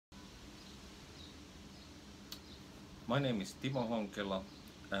My name is Timo Honkela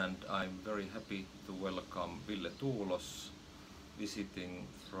and I'm very happy to welcome Ville Tuulos visiting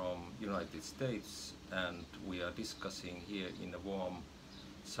from United States, and we are discussing here in a warm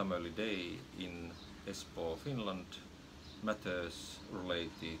summerly day in Espoo, Finland, matters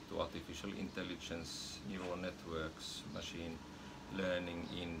related to artificial intelligence, neural networks, machine learning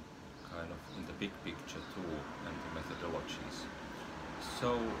in the big picture too, and the methodologies.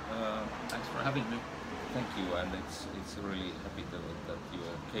 So thanks for having me. Thank you, and it's really happy that you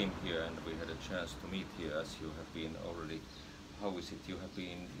came here and we had a chance to meet here, as you have been already. How is it? You have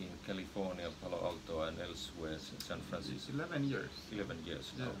been in California, Palo Alto, and elsewhere, San Francisco. 11 years. 11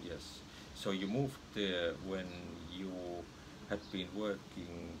 years now, Yeah. yes. So you moved there when you had been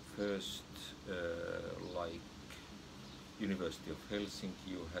working first, like University of Helsinki.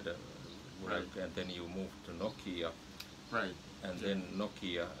 You had a work, Right. and then you moved to Nokia. Right. And then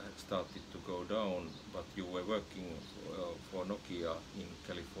Nokia started to go down, but you were working for Nokia in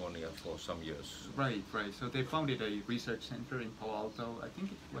California for some years. Right. So they founded a research center in Palo Alto. I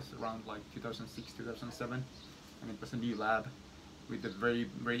think it was around like 2006, 2007, and it was a new lab with a very,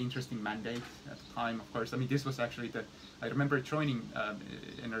 very interesting mandate at the time. Of course, I mean, this was actually I remember joining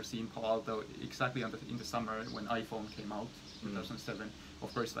NRC in Palo Alto exactly in the summer when iPhone came out, 2007.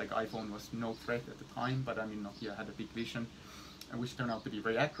 Of course, like iPhone was no threat at the time, but I mean, Nokia had a big vision, which turned out to be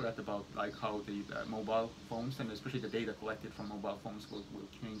very accurate about like how the mobile phones, and especially the data collected from mobile phones, will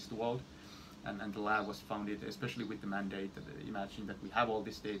change the world. And the lab was founded especially with the mandate that imagine that we have all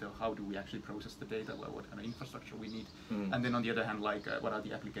this data, how do we actually process the data, what kind of infrastructure we need, and then on the other hand, like what are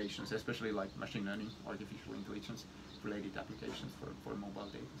the applications, especially like machine learning, artificial intelligence related applications for mobile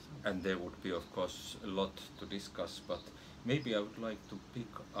data. So. And there would be, of course, a lot to discuss, but maybe I would like to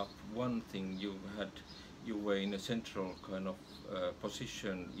pick up one thing. You were in a central kind of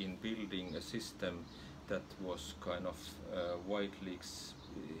position in building a system that was kind of widely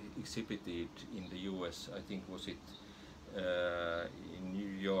exhibited in the US. I think was it in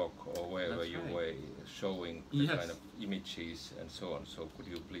New York or wherever. That's you right. were showing the Yes. kind of images and so on. So could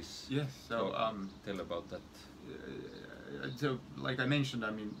you please So tell about that? So like I mentioned,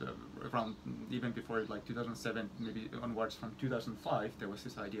 I mean, around even before like 2007, maybe onwards from 2005, there was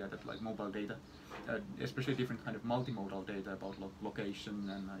this idea that like mobile data, especially different kind of multimodal data about location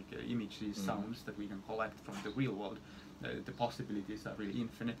and like images, sounds that we can collect from the real world, the possibilities are really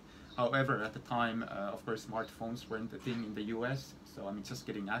infinite. However, at the time, of course, smartphones weren't a thing in the US, so I mean, just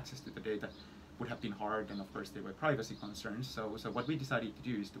getting access to the data would have been hard, and of course there were privacy concerns. So what we decided to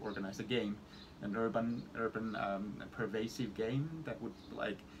do is to organize a game, an urban pervasive game that would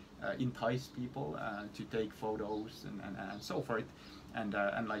like entice people to take photos and so forth. And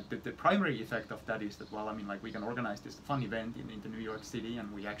like the primary effect of that is that, well, I mean, like we can organize this fun event in the New York City,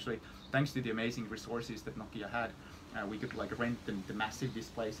 and we actually, thanks to the amazing resources that Nokia had, we could like rent the massive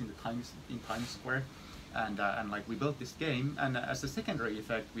displays in Times Square. And like we built this game, and as a secondary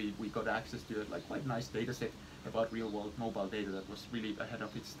effect, we got access to like quite nice data set about real world mobile data that was really ahead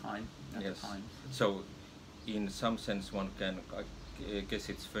of its time at the time. So in some sense one can, I guess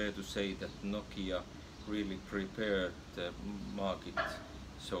it's fair to say that Nokia really prepared the market.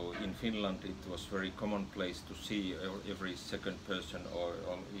 So in Finland it was very commonplace to see every second person or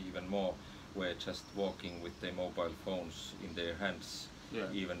even more were just walking with their mobile phones in their hands. Yeah.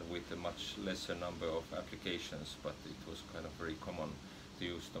 Even with a much lesser number of applications, but it was kind of very common to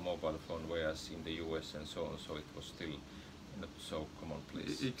use the mobile phone, whereas in the US and so on, so it was still not so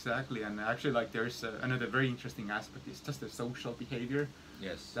commonplace. Exactly, and actually like there's another very interesting aspect is just the social behavior.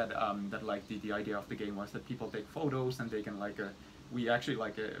 Yes. That like the idea of the game was that people take photos and they can like we actually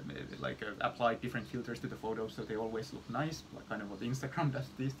applied different filters to the photos so they always look nice, like kind of what Instagram does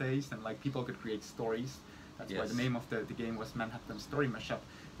these days, and like people could create stories. That's why the name of the game was Manhattan Story Mashup,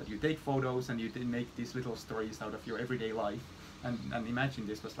 that you take photos and you make these little stories out of your everyday life. And imagine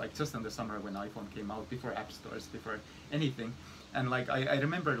this was like just in the summer when iPhone came out, before app stores, before anything. And like I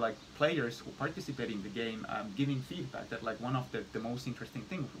remember like players who participated in the game giving feedback that like one of the most interesting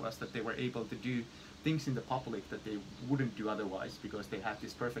things was that they were able to do things in the public that they wouldn't do otherwise because they had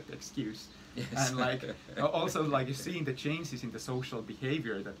this perfect excuse. Yes. And like also like seeing the changes in the social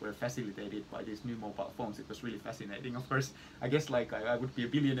behavior that were facilitated by these new mobile phones, it was really fascinating. Of course, I guess like I would be a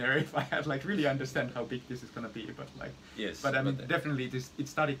billionaire if I had like really understand how big this is going to be, but like yes, but I mean definitely it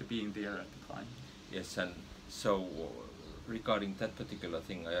started to be in the air at the time. Yes, and so regarding that particular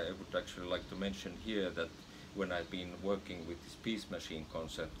thing, I would actually like to mention here that when I've been working with this peace machine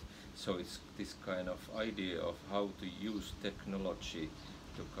concept, so it's this kind of idea of how to use technology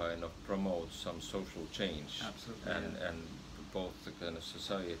to kind of promote some social change. Absolutely, and both the kind of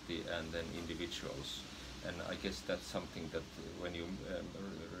society and then individuals. And I guess that's something that when you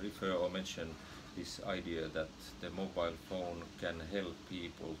refer or mention this idea that the mobile phone can help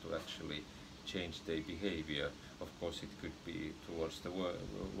people to actually change their behavior, of course it could be towards the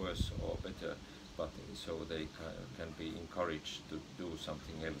worse or better, but so they can be encouraged to do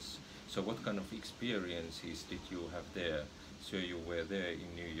something else. So what kind of experiences did you have there? So you were there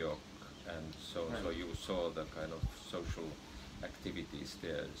in New York, and so you saw the kind of social activities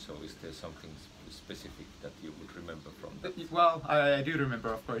there. So is there something specific that you would remember from that? Well, I do remember,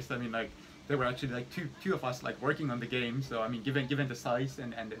 of course. I mean, like there were actually like two of us like working on the game. So I mean, given the size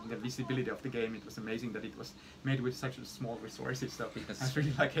and the visibility of the game, it was amazing that it was made with such small resources. So I was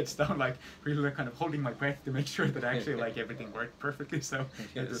really like heads down, like really like, kind of holding my breath to make sure that actually like everything worked perfectly. So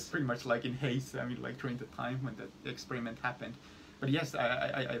it was pretty much like in haste. I mean, like during the time when the experiment happened. But yes,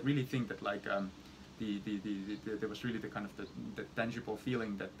 I really think that like there was really the kind of the tangible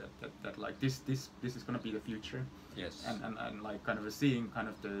feeling that like this is going to be the future. Yes. And like kind of seeing kind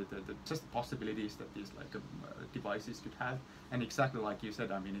of the just possibilities that these like devices could have. And exactly like you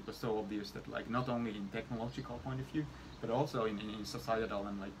said, I mean, it was so obvious that like not only in technological point of view, but also in societal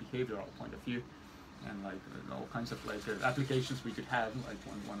and like behavioral point of view. And like all kinds of like applications we could have like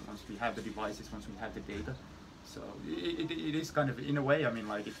once we have the devices, once we have the data. So it is kind of, in a way, I mean,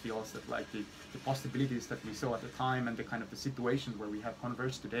 like it feels that like the possibilities that we saw at the time and the kind of the situation where we have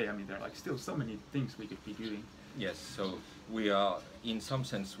converged today, I mean, there are like still so many things we could be doing. Yes, so we are, in some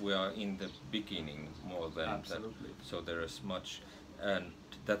sense, we are in the beginning more than Absolutely. that. So there is much, and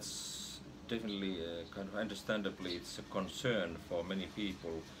that's definitely kind of understandably it's a concern for many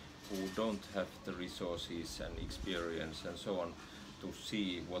people who don't have the resources and experience and so on to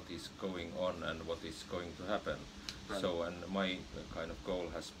see what is going on and what is going to happen. Right. So, and my kind of goal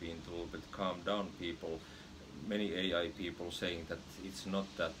has been to a little bit calm down people. Many AI people saying that it's not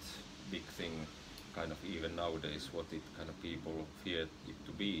that big thing, kind of even nowadays, what it kind of people fear it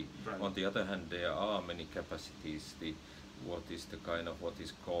to be. Right. On the other hand, there are many capacities. What is the kind of what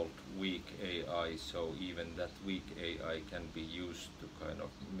is called weak AI. So even that weak AI can be used to kind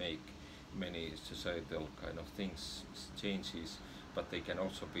of make many societal kind of things, changes. But they can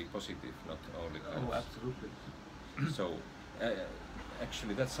also be positive, not only kind of. Absolutely. So,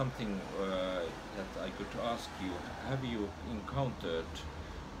 actually, that's something that I could ask you. Have you encountered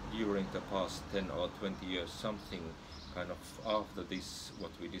during the past 10 or 20 years something kind of after this,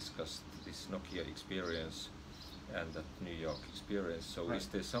 what we discussed, this Nokia experience and that New York experience? So, right. Is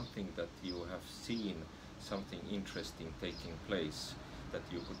there something that you have seen, something interesting taking place that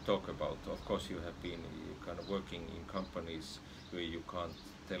you could talk about? Of course, you have been kind of working in companies where you can't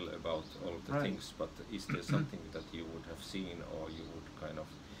tell about all the right. things, but is there something that you would have seen or you would kind of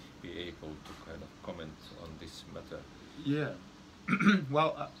be able to kind of comment on this matter? Yeah.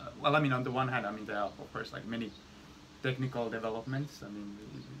 well, I mean, on the one hand, I mean, there are of course like many technical developments. I mean,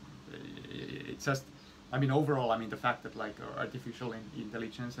 it's just, I mean, overall, I mean, the fact that like artificial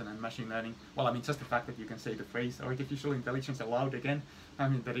intelligence and machine learning, well, I mean, just the fact that you can say the phrase artificial intelligence aloud again, I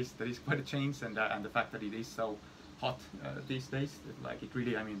mean, that is quite a change, and the fact that it is so hot these days, that, like it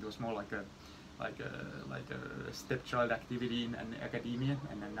really, I mean, it was more like a stepchild activity in academia,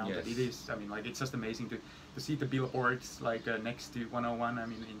 and then now yes. that it is, I mean, like it's just amazing to see the billboards like next to 101, I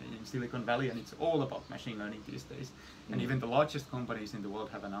mean, in Silicon Valley, and it's all about machine learning these days. And even the largest companies in the world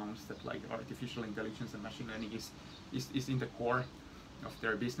have announced that like artificial intelligence and machine learning is in the core of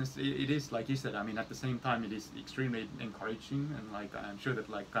their business. It is, like you said, I mean, at the same time, it is extremely encouraging, and like I'm sure that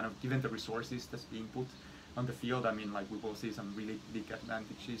like kind of given the resources that's being put on the field, I mean, like we will see some really big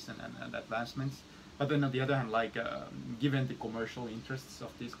advantages and advancements. But then on the other hand, like given the commercial interests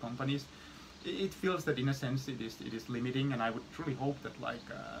of these companies, it feels that in a sense it is limiting. And I would truly hope that like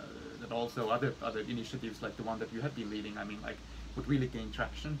that also other initiatives like the one that you have been leading, I mean, like would really gain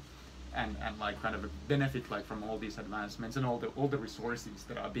traction and like kind of benefit like from all these advancements and all the resources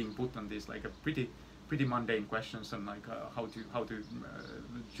that are being put on these like a pretty mundane questions on like how to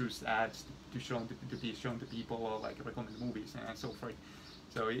choose ads to be shown to people, or like recommend movies and so forth.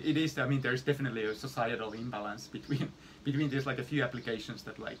 So it is, I mean, there's definitely a societal imbalance between these like a few applications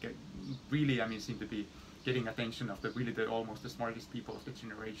that like really, I mean, seem to be getting attention of the almost the smartest people of the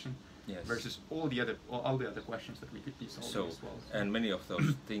generation. Yes. Versus all the other questions that we could be solving as well. And many of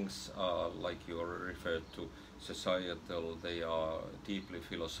those things are, like you referred to, societal. They are deeply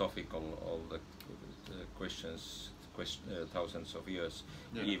philosophical. All the questions, thousands of years,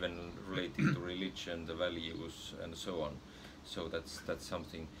 yeah. even related to religion, the values, and so on. So that's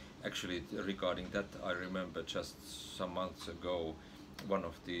something. Actually, regarding that, I remember just some months ago, one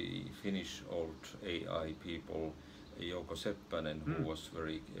of the Finnish old AI people Jouko Seppänen, who was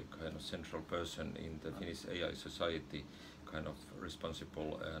very kind of central person in the Finnish AI society, kind of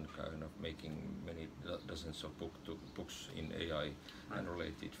responsible and kind of making many dozens of books in AI and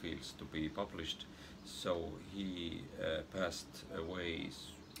related fields to be published. So he passed away,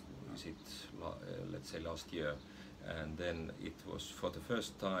 is it let's say last year, and then it was for the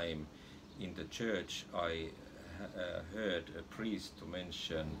first time in the church I heard a priest to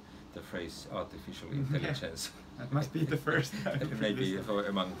mention the phrase artificial intelligence. That must be the first. Maybe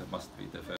among the must be the first.